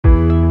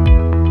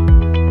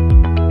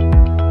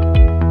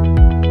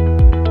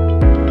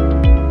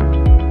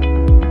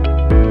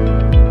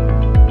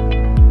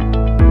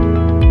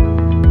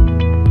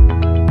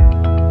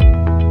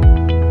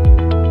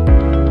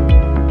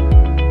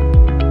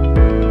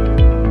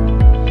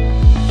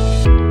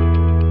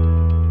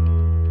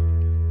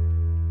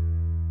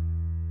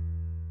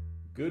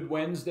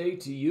Wednesday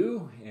to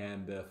you,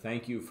 and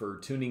thank you for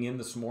tuning in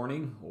this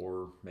morning,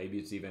 or maybe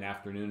it's even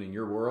afternoon in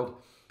your world.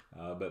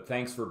 But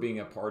thanks for being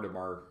a part of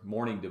our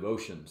morning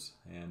devotions.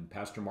 And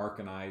Pastor Mark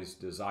and I's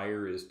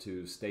desire is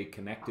to stay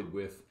connected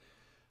with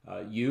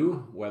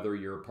you, whether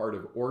you're a part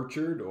of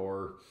Orchard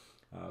or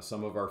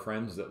some of our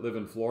friends that live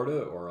in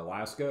Florida or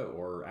Alaska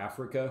or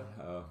Africa,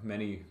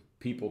 many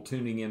people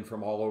tuning in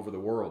from all over the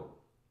world.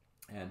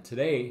 And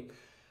today,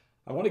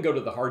 I want to go to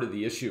the heart of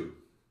the issue,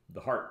 the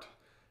heart.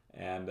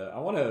 And I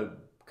want to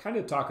kind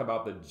of talk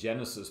about the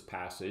Genesis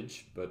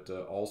passage, but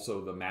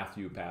also the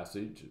Matthew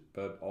passage,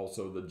 but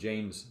also the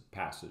James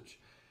passage.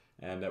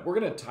 And we're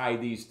going to tie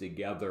these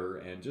together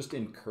and just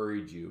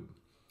encourage you.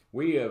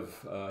 We have,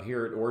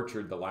 here at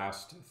Orchard, the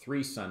last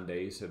 3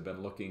 Sundays have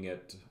been looking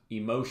at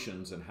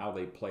emotions and how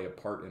they play a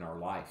part in our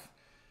life.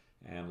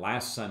 And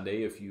last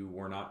Sunday, if you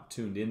were not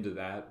tuned into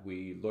that,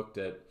 we looked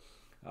at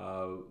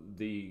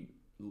the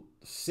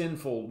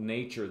sinful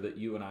nature that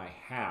you and I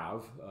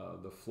have,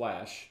 the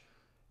flesh,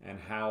 and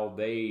how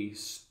they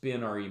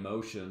spin our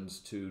emotions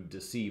to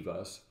deceive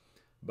us.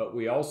 But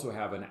we also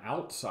have an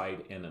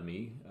outside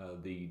enemy,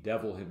 the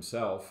devil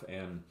himself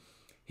and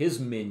his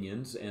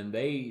minions, and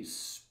they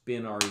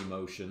spin our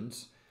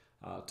emotions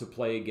to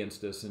play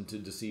against us and to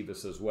deceive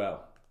us as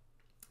well.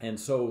 And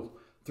so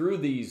through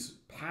these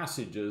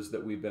passages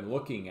that we've been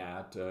looking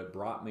at,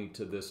 brought me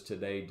to this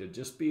today to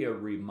just be a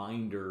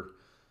reminder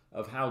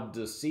of how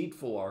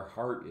deceitful our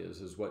heart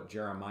is what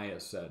Jeremiah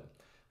said.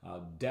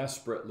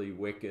 Desperately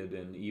wicked,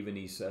 and even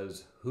he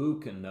says, who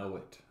can know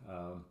it?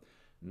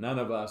 None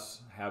of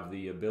us have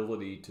the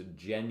ability to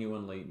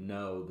genuinely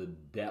know the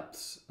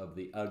depths of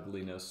the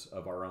ugliness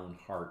of our own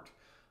heart,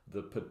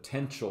 the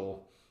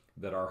potential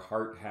that our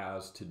heart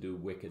has to do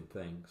wicked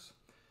things.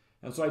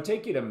 And so I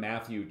take you to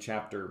Matthew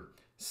chapter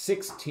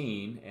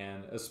 16,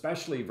 and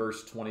especially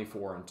verse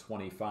 24 and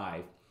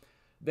 25.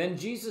 Then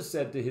Jesus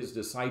said to his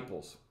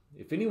disciples,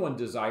 if anyone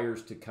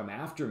desires to come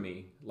after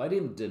me, let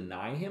him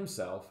deny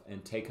himself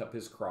and take up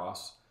his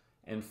cross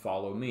and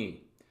follow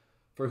me.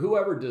 For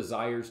whoever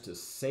desires to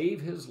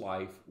save his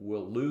life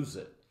will lose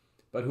it,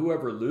 but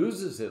whoever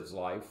loses his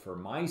life for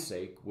my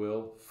sake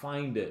will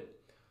find it.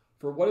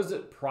 For what does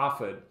it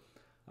profit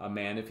a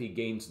man if he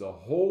gains the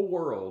whole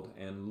world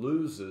and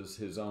loses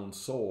his own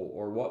soul?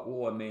 Or what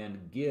will a man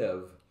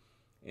give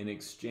in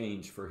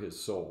exchange for his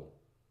soul?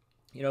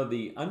 You know,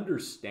 the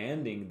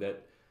understanding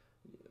that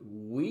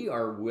we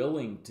are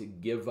willing to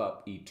give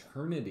up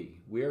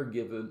eternity. We are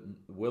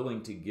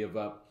willing to give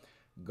up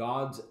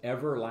God's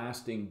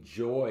everlasting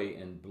joy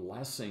and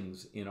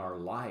blessings in our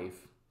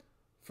life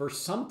for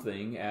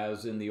something,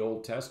 as in the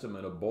Old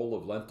Testament, a bowl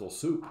of lentil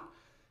soup.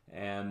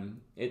 And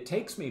it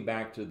takes me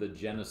back to the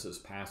Genesis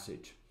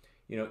passage.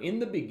 You know, in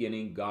the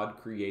beginning, God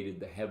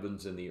created the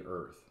heavens and the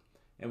earth.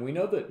 And we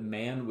know that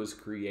man was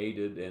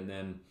created, and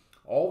then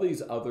all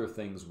these other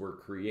things were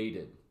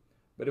created.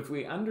 But if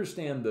we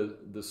understand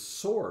the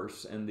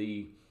source and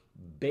the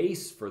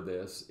base for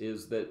this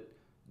is that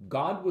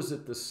God was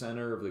at the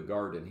center of the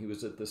garden. He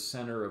was at the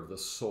center of the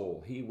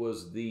soul. He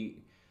was the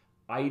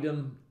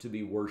item to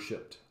be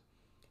worshiped.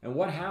 And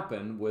what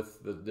happened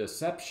with the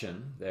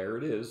deception, there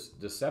it is,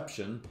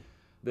 deception,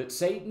 that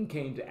Satan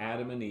came to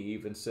Adam and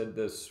Eve and said,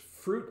 this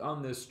fruit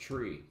on this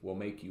tree will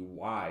make you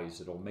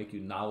wise. It'll make you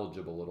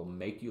knowledgeable. It'll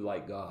make you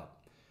like God.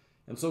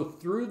 And so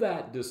through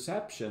that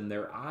deception,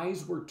 their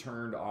eyes were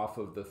turned off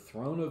of the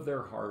throne of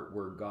their heart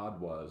where God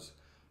was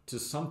to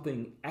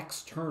something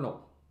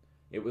external.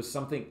 It was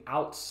something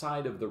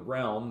outside of the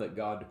realm that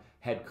God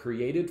had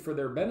created for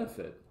their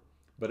benefit,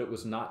 but it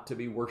was not to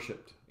be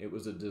worshiped. It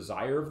was a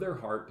desire of their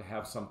heart to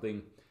have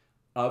something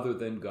other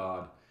than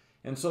God.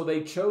 And so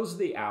they chose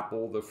the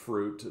apple, the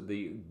fruit,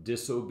 the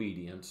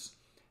disobedience,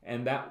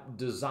 and that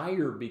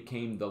desire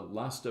became the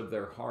lust of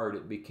their heart.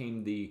 It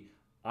became the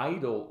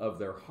idol of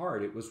their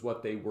heart. It was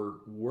what they were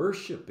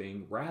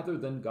worshiping rather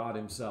than God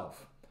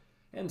himself.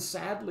 And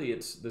sadly,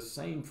 it's the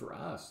same for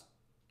us.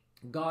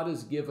 God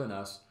has given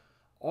us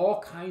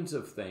all kinds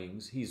of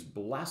things. He's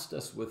blessed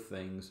us with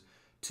things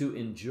to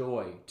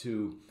enjoy,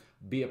 to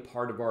be a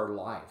part of our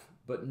life,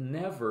 but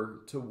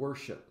never to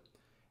worship.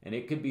 And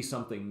it could be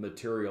something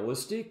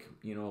materialistic,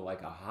 you know,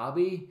 like a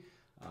hobby.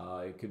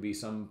 It could be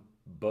some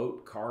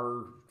boat,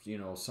 car, you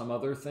know, some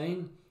other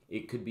thing.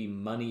 It could be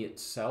money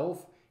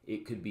itself.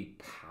 It could be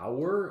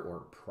power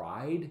or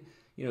pride.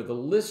 You know, the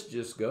list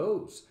just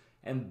goes.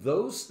 And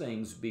those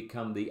things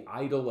become the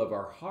idol of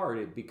our heart.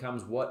 It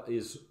becomes what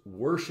is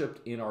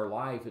worshiped in our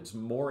life. It's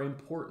more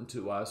important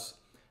to us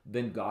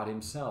than God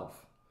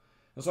himself.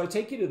 And so I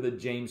take you to the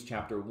James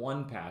chapter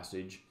 1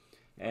 passage.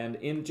 And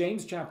in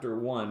James chapter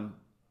 1,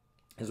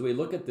 as we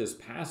look at this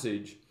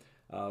passage,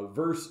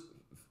 verse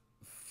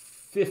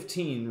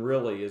 15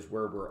 really is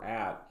where we're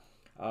at.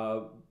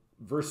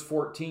 Verse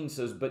 14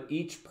 says, but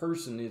each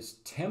person is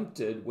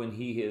tempted when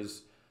he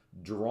is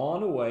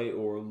drawn away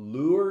or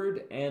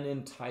lured and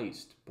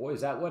enticed. Boy,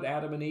 is that what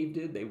Adam and Eve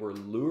did? They were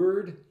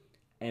lured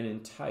and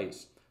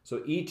enticed.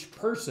 So each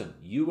person,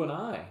 you and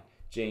I,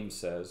 James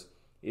says,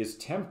 is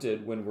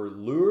tempted when we're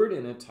lured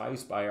and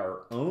enticed by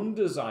our own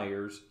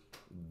desires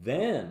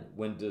Then,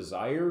 when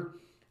desire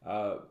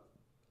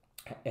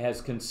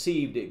has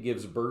conceived, it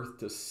gives birth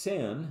to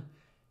sin,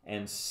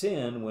 and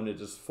sin, when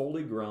it is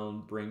fully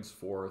grown, brings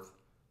forth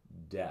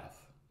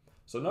death.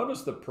 So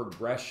notice the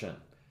progression.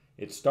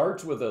 It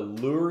starts with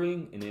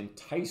alluring and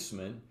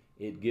enticement,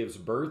 it gives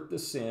birth to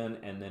sin,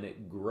 and then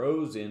it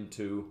grows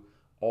into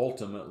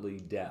ultimately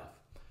death.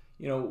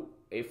 You know,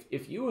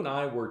 if you and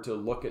I were to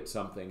look at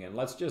something, and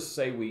let's just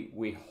say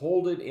we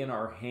hold it in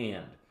our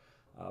hand,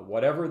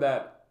 whatever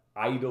that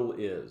idol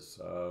is,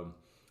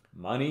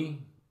 money,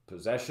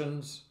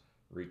 possessions,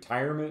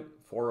 retirement,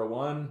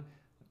 401,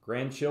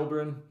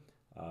 grandchildren,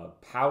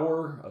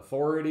 power,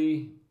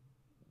 authority,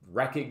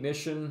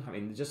 recognition. I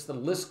mean, just the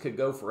list could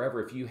go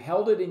forever. If you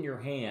held it in your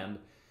hand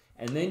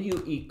and then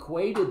you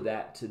equated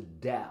that to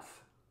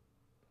death,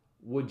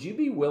 would you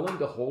be willing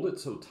to hold it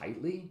so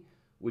tightly?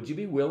 Would you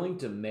be willing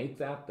to make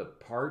that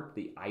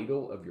the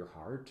idol of your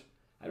heart?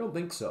 I don't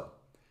think so.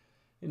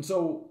 And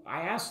so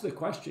I ask the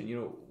question,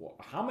 you know,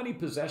 how many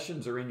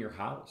possessions are in your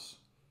house?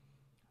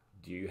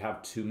 Do you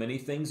have too many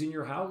things in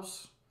your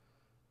house?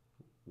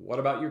 What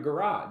about your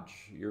garage,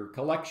 your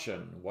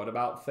collection? What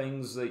about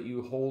things that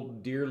you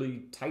hold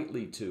dearly,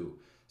 tightly to?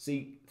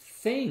 See,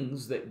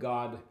 things that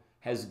God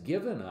has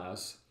given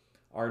us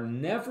are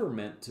never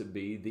meant to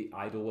be the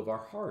idol of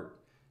our heart.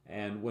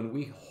 And when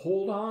we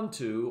hold on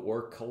to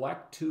or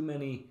collect too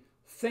many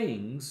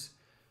things,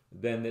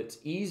 then it's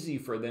easy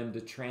for them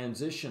to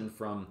transition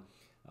from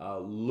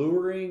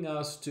luring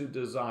us to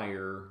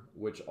desire,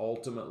 which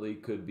ultimately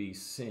could be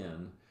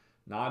sin,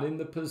 not in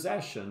the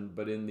possession,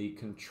 but in the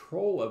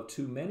control of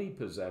too many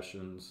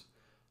possessions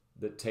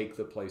that take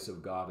the place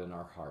of God in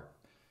our heart.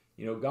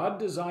 You know, God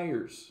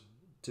desires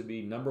to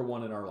be number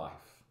one in our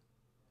life.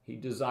 He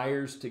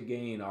desires to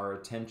gain our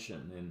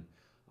attention and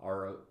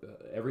our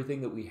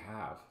everything that we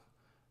have.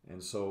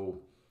 And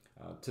so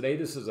today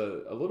this is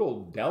a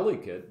little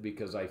delicate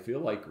because I feel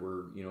like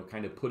we're, you know,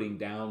 kind of putting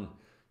down,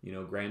 you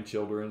know,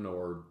 grandchildren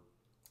or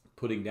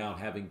putting down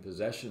having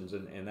possessions,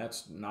 and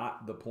that's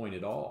not the point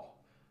at all.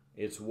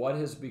 It's what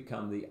has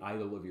become the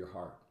idol of your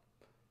heart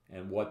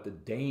and what the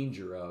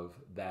danger of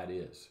that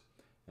is.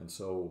 And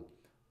so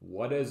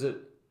what does it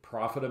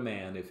profit a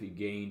man if he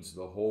gains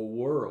the whole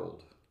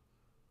world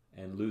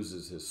and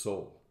loses his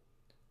soul?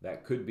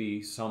 That could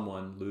be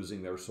someone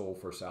losing their soul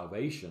for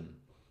salvation,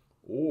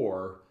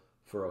 or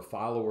for a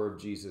follower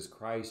of Jesus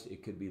Christ,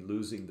 it could be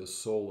losing the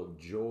soul of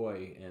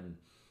joy and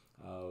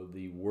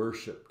the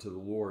worship to the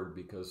Lord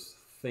because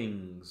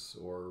things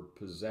or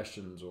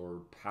possessions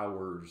or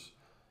powers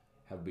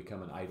have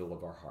become an idol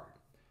of our heart.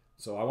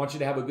 So I want you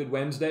to have a good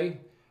Wednesday.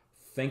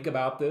 Think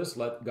about this.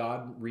 Let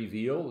God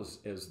reveal,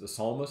 as the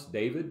psalmist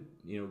David,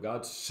 you know,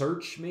 God,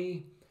 search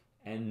me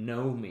and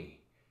know me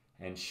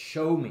and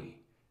show me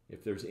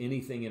if there's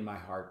anything in my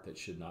heart that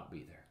should not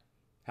be there.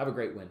 Have a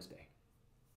great Wednesday.